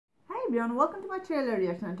everyone, welcome to my trailer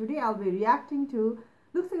reaction. Today I'll be reacting to,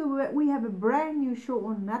 looks like we have a brand new show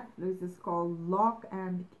on Netflix. It's called Lock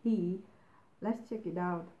and Key. Let's check it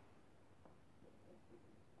out.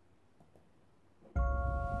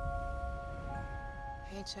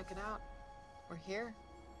 Hey, check it out. We're here.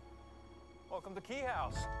 Welcome to Key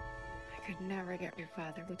House. I could never get your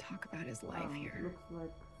father to talk about his life here. Looks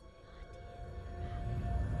like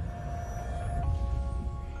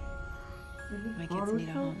My kids need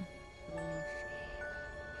a home.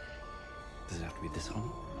 Does it have to be this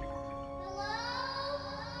home? Hello?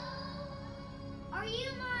 Are you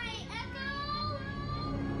my echo?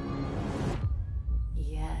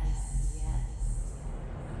 Yes.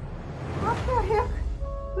 what the heck?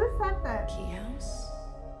 Who said that? Key House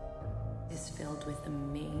is filled with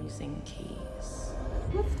amazing keys.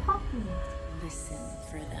 Who's talking? Listen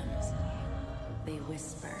for them. They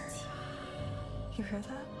whisper. You hear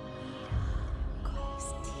that?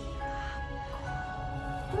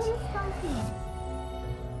 Who is talking?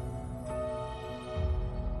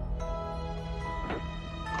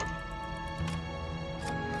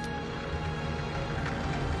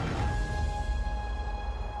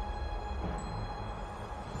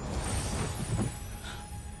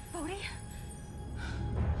 Bodhi?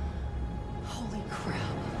 Holy crap.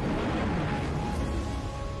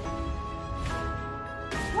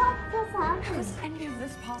 What just How happened? is any of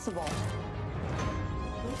this possible?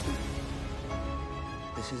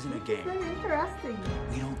 This isn't a It's game. very interesting.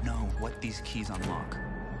 We don't know what these keys unlock.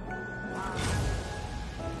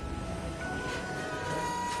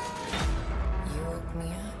 You woke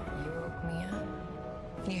me up. You woke me up.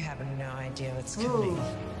 You have no idea what's Ooh. coming.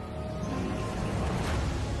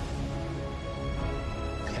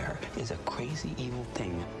 There is a crazy evil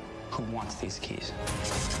thing who wants these keys.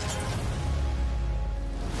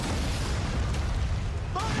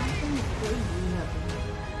 Something is crazy happening.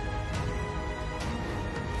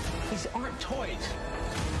 These aren't toys.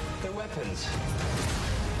 They're weapons.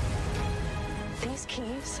 These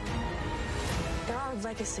keys, they're our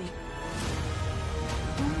legacy.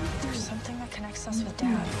 There's something that connects us with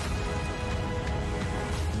Dad.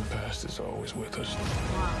 The past is always with us.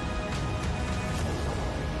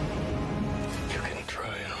 You can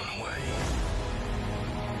try and run away.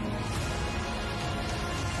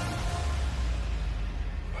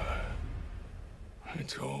 But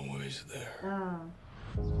it's always there.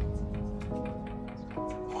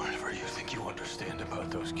 Whatever you think you understand about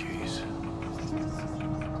those keys,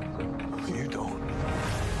 you don't.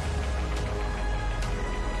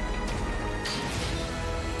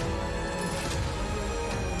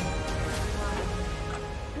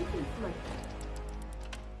 This is like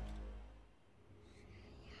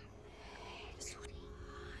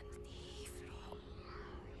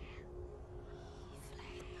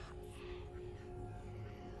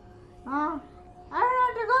I don't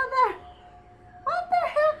want to go there. What the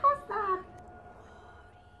heck was that?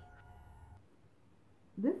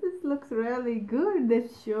 Looks really good.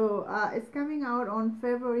 This show, it's coming out on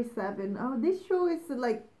February 7. Oh, this show is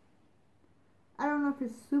like, I don't know if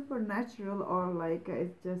it's supernatural or like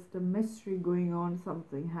it's just a mystery going on,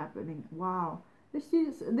 something happening. Wow, this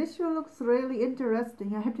show looks really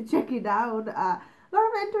interesting. I have to check it out. A lot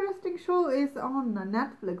of interesting show is on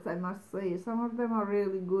Netflix, I must say. Some of them are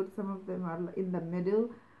really good, some of them are in the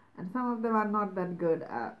middle, and some of them are not that good.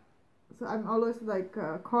 So I'm always like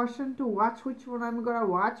cautioned to watch which one I'm gonna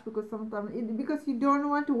watch, because sometimes because you don't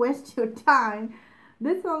want to waste your time.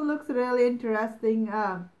 This one looks really interesting.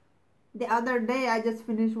 The other day I just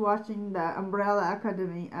finished watching the Umbrella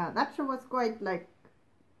Academy. That show was quite like,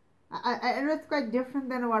 it was quite different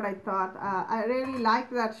than what I thought. I really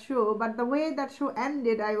liked that show, but the way that show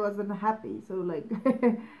ended, I wasn't happy. So like,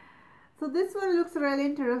 so this one looks really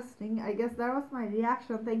interesting. I guess that was my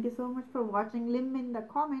reaction. Thank you so much for watching. Leave me in the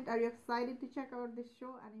comment. Are you excited to check out this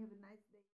show? And you have a nice day.